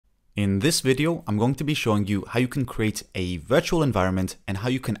In this video, I'm going to be showing you how you can create a virtual environment and how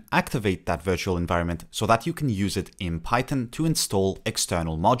you can activate that virtual environment so that you can use it in Python to install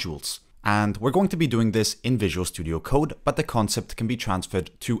external modules. And we're going to be doing this in Visual Studio Code, but the concept can be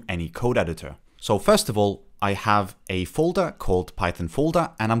transferred to any code editor. So first of all, I have a folder called Python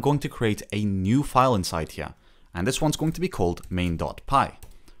folder, and I'm going to create a new file inside here. And this one's going to be called main.py,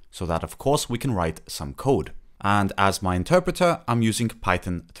 so that of course we can write some code. And as my interpreter, I'm using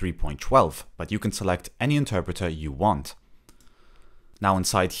Python 3.12, but you can select any interpreter you want. Now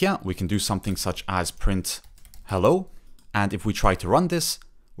inside here, we can do something such as print hello. And if we try to run this,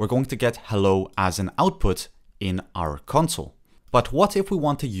 we're going to get hello as an output in our console. But what if we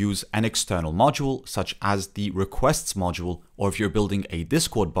want to use an external module, such as the requests module, or if you're building a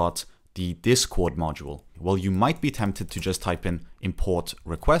Discord bot, the Discord module? Well, you might be tempted to just type in import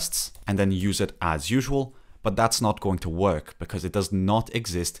requests and then use it as usual. But that's not going to work because it does not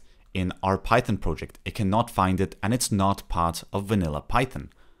exist in our Python project. It cannot find it and it's not part of vanilla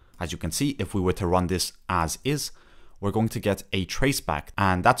Python. As you can see, if we were to run this as is, we're going to get a traceback,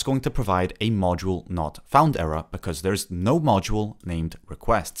 and that's going to provide a module not found error because there's no module named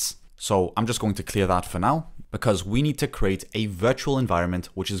requests. So I'm just going to clear that for now because we need to create a virtual environment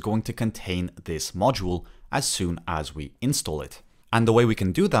which is going to contain this module as soon as we install it. And the way we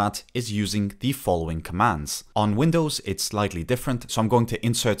can do that is using the following commands. On Windows, it's slightly different, so I'm going to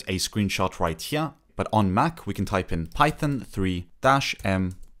insert a screenshot right here. But on Mac, we can type in Python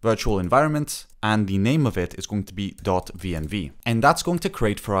 3-m virtual environment, and the name of it is going to be .vnv. And that's going to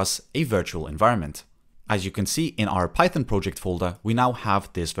create for us a virtual environment. As you can see in our Python project folder, we now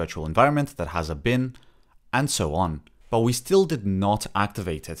have this virtual environment that has a bin and so on. But we still did not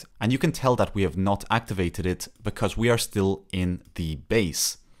activate it. And you can tell that we have not activated it because we are still in the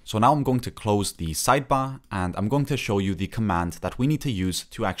base. So now I'm going to close the sidebar and I'm going to show you the command that we need to use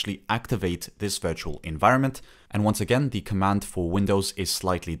to actually activate this virtual environment. And once again, the command for Windows is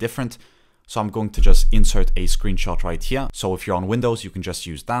slightly different. So I'm going to just insert a screenshot right here. So if you're on Windows, you can just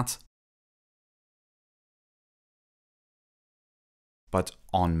use that. But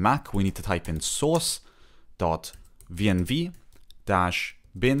on Mac, we need to type in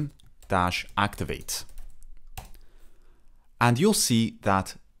source.vnv-bin-activate. And you'll see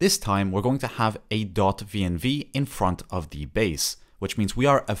that this time we're going to have a .vnv in front of the base, which means we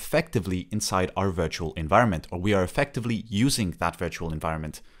are effectively inside our virtual environment, or we are effectively using that virtual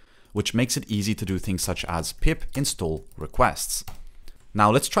environment, which makes it easy to do things such as pip install requests. Now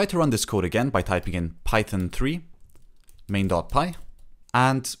let's try to run this code again by typing in Python 3 main.py,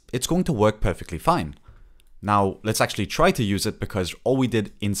 and it's going to work perfectly fine. Now let's actually try to use it because all we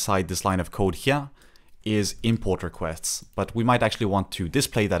did inside this line of code here is import requests, but we might actually want to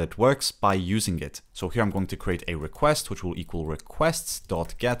display that it works by using it. So here I'm going to create a request which will equal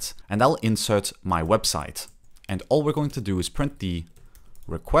requests.get, and I'll insert my website. And all we're going to do is print the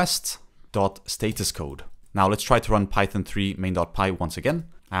request.status code. Now let's try to run Python 3 main.py once again,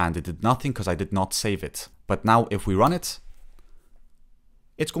 and it did nothing because I did not save it. But now if we run it,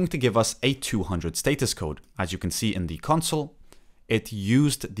 it's going to give us a 200 status code. As you can see in the console, it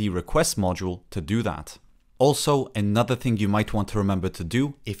used the request module to do that. Also, another thing you might want to remember to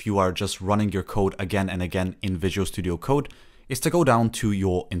do if you are just running your code again and again in Visual Studio Code is to go down to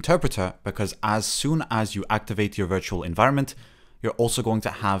your interpreter, because as soon as you activate your virtual environment, you're also going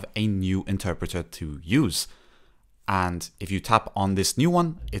to have a new interpreter to use. And if you tap on this new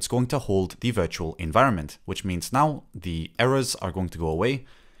one, it's going to hold the virtual environment, which means now the errors are going to go away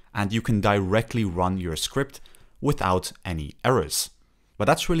and you can directly run your script without any errors. But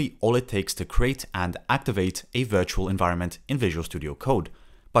that's really all it takes to create and activate a virtual environment in Visual Studio Code.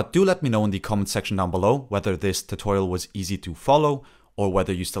 But do let me know in the comment section down below whether this tutorial was easy to follow or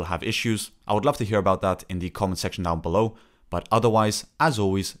whether you still have issues. I would love to hear about that in the comment section down below. But otherwise, as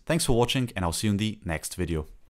always, thanks for watching and I'll see you in the next video.